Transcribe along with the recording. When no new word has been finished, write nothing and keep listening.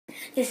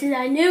This is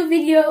our new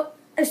video,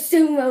 a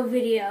sumo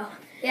video.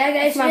 Yeah,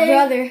 guys, It's my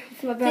brother.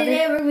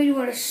 Today we're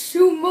doing a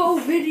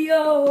sumo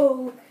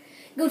video.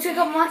 Go check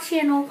out my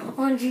channel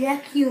on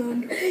Jack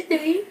Young.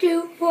 3,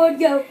 2, 4,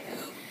 go.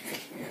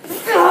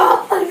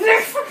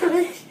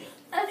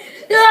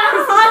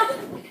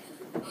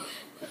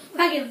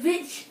 Fucking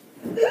bitch.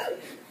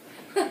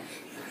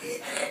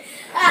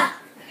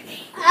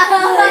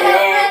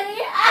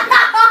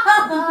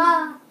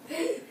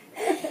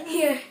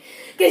 Here,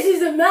 guess who's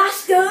the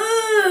master?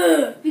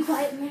 Be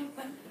quiet, man.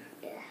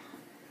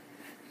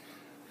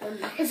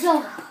 Let's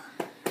go.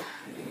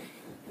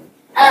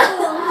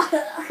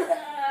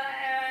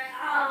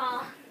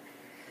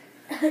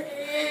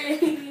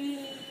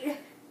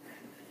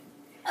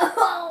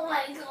 Oh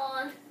my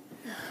god.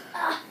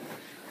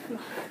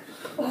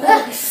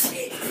 Oh,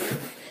 shit.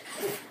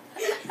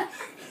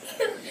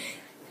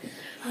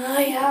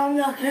 I am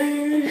the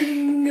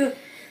king.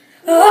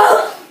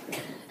 Oh.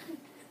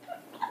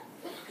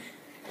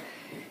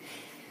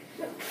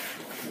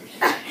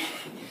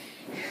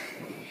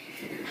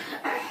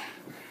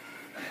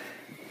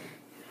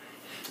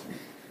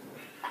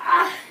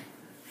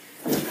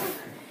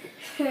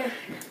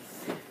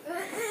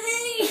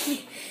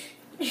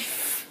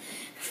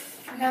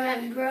 Come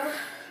at me, bro.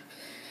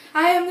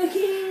 I am the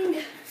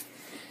king.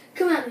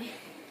 Come at me.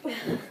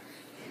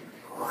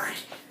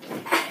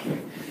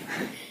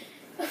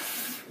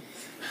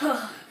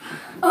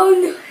 Oh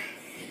no.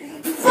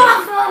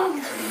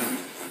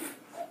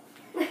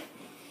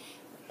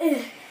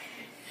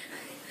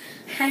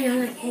 I am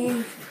the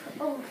king.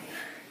 Oh.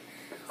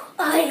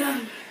 I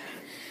am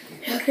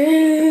the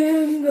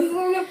king.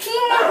 You're the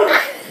king.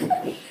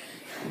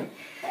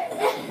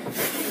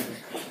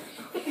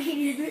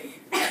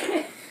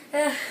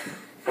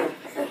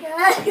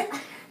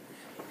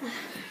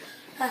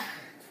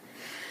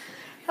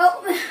 Help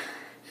me.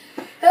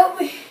 Help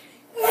me.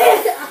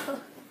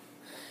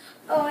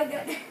 Oh my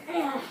god.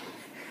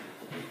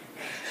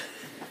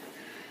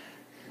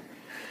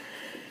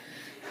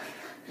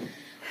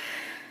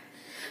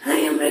 I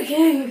am the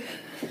king.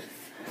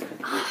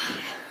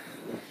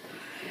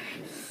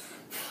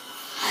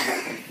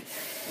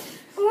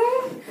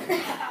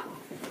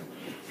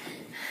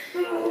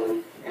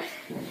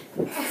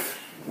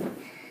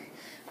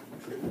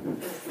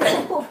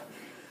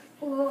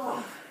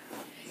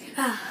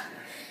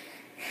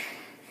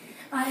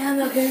 I am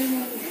the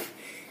king.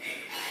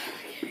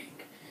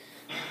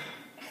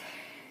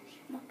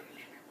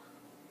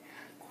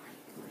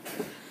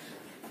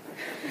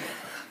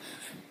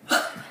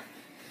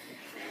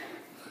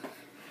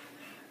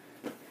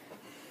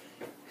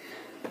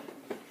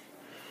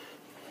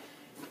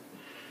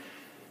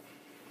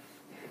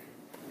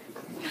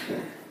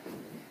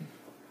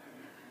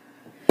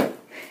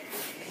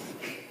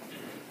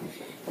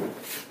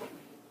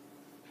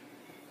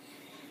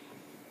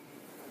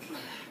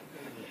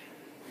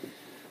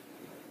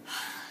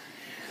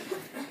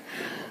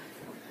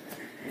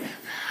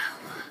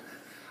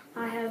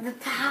 I have the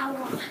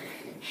power.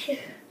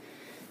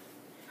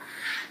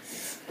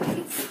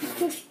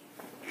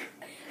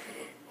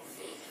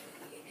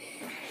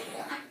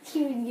 I can't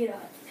even get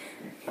up.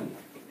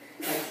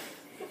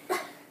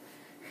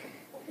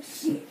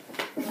 Shit.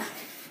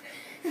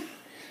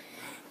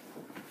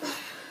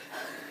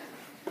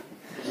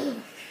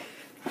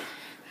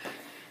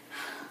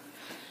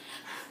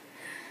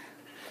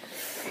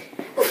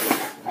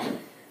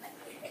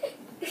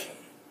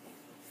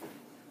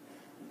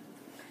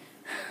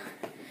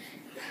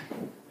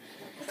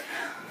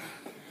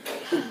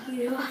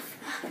 Get off.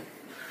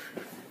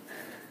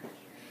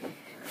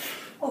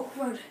 Oh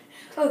crud.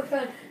 Oh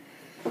crud.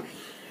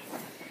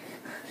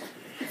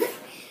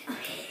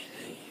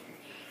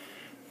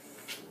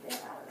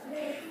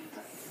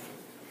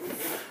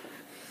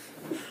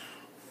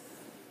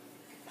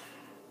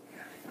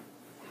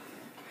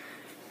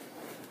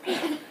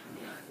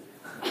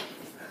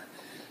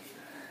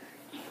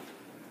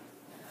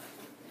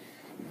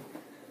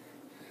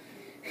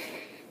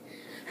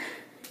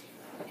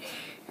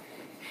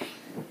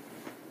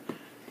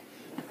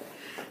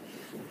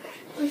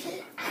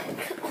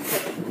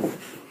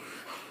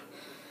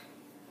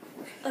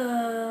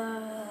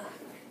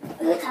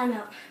 Time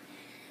out.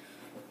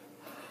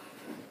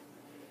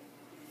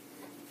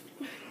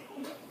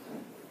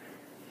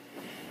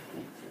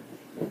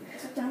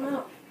 Time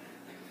out.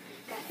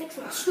 Gotta fix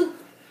my shoe.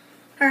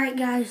 Alright,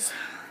 guys.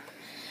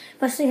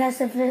 Wesley has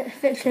to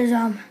fix his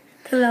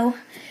pillow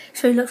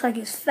so he looks like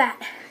he's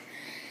fat.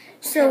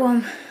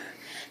 So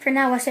for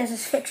now Wesley has to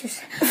fix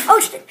his oh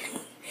shit.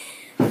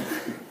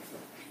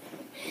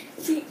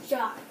 Cheap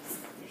shots.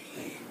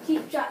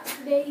 Cheap shots,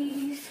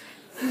 ladies.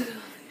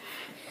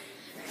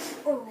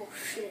 Oh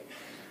shit.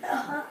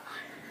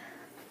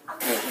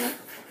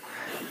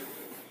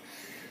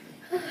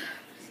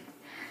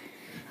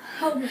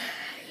 Help me.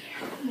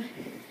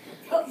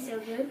 Oh, so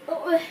good.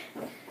 Oh,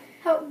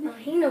 help me. No,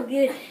 he no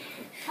good.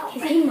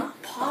 He my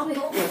papa.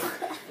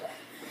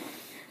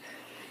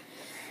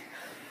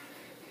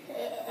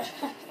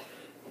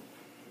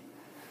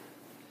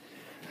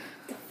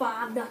 The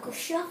 5 knuckle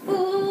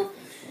shuffle.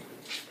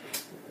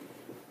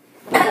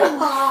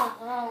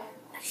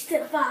 I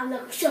still find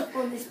like a shot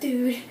on this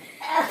dude.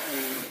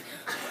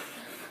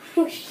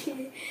 Oh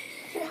shit.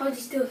 How'd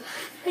you still?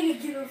 I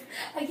can't get up.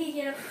 I can't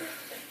get up.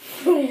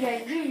 Oh my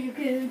god, you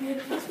can't get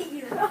up. I can't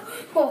get up.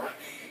 Oh,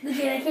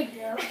 legit, I can't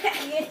get up.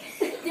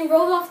 Then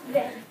roll off the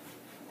bed.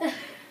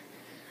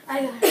 I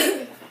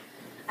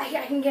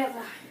can get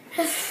up.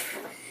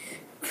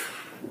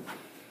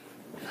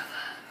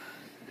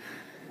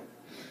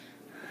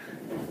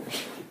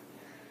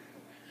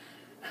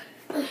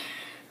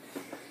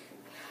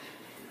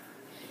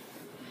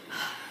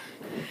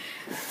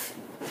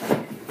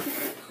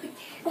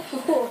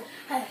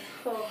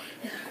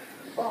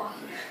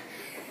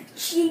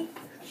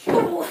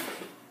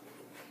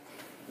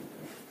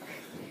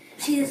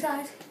 See this,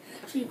 guys?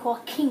 So you call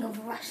king of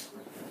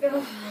wrestling.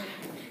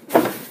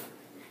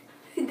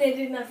 They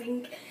did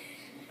nothing.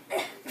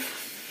 I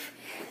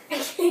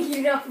can't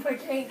get up. I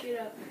can't get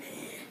up.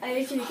 I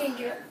actually can't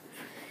get up.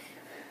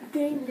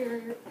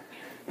 Danger.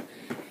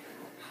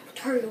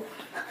 Turtle.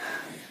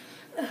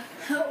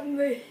 Help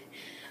me.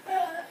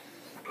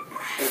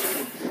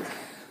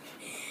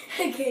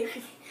 I can't get up.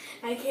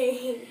 I can't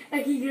get up.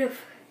 I can't get up.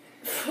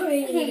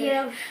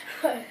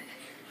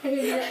 I can't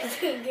get up. I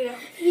can't get up.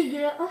 You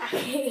get up.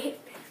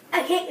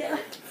 I can't get up.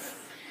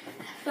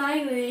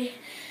 Finally.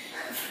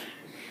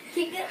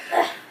 Can't get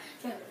up.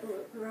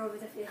 We're over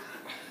the field.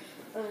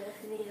 Over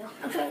the field.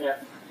 I'm trying to get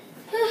up.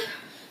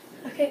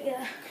 I can't get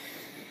up.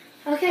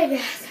 Okay,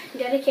 guys.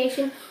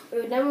 Dedication.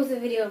 We're done with the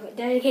video, but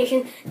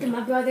dedication to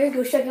my brother.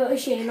 Go check out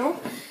his channel.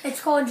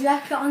 It's called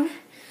Jack Young.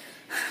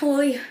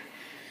 Holy.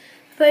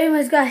 But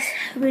anyways, guys,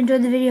 hope you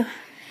enjoyed the video.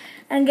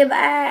 And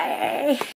goodbye.